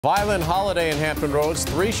Violent holiday in Hampton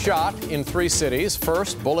Roads.Three shot in 3 cities.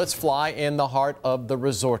 First, bullets fly in the heart of the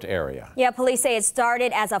resort area. Yeah, police say it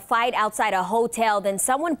started as a fight outside a hotel. Then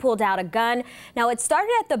someone pulled out a gun. Now, it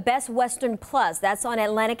started at the Best Western Plus. That's on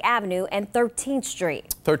Atlantic Avenue and 13th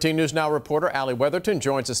Street. 13 News Now reporter Allie Weatherton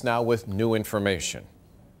joins us now with new information.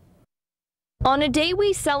 On a day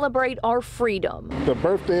we celebrate our freedom, the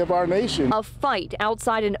birthday of our nation, a fight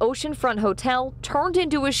outside an oceanfront hotel turned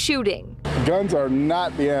into a shooting. Guns are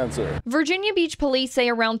not the answer. Virginia Beach police say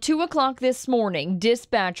around 2 o'clock this morning,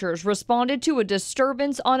 dispatchers responded to a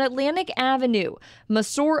disturbance on Atlantic Avenue.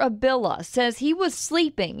 Masur Abilla says he was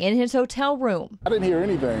sleeping in his hotel room. I didn't hear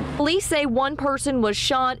anything. Police say one person was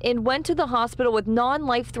shot and went to the hospital with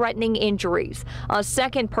non-life-threatening injuries. A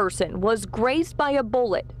second person was grazed by a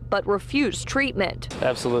bullet but refused treatment.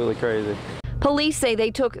 Absolutely crazy. Police say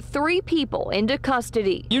they took 3 people into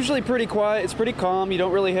custody. Usually pretty quiet, it's pretty calm. You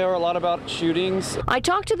don't really hear a lot about shootings. I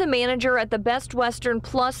talked to the manager at the Best Western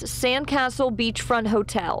Plus Sandcastle Beachfront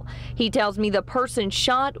Hotel. He tells me the person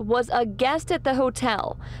shot was a guest at the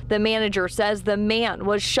hotel. The manager says the man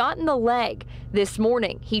was shot in the leg. This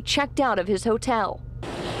morning, he checked out of his hotel.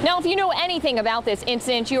 Now, if you know anything about this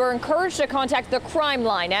incident, you are encouraged to contact the crime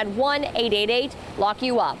line at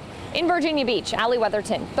 1-888-LOCK-YOU-UP. In Virginia Beach, Allie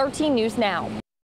Weatherton, 13 News Now.